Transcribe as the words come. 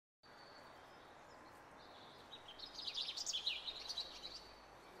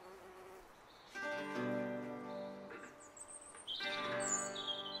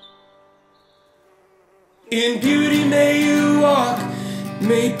In beauty may you walk,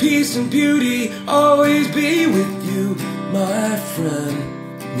 may peace and beauty always be with you, my friend.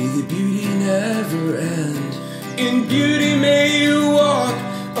 May the beauty never end. In beauty may you walk,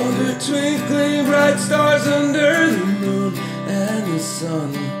 under twinkling bright stars, under the moon and the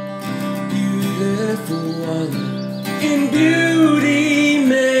sun. Beautiful one. In beauty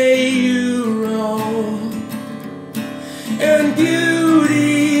may you roam, and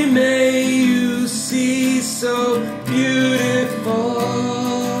beauty may you see, so beautiful.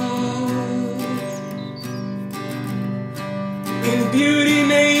 In beauty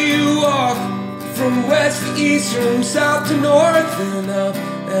may you walk, from west to east, from south to north, and up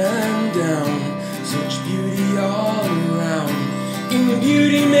and down, such beauty all around. In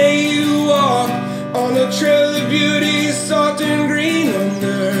beauty may you walk, on a trail of beauty, soft and green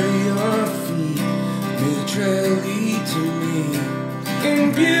under your feet. May the trail lead to me.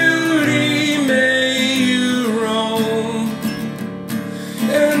 In beauty may you roam,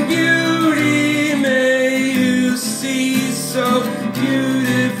 and beauty may you see, so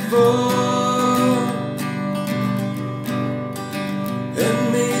beautiful.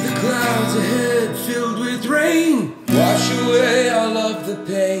 And may the clouds ahead filled with rain wash away all of the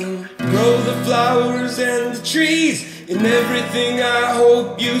pain. Grow the flowers and the trees, in everything I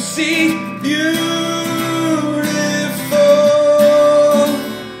hope you see beauty.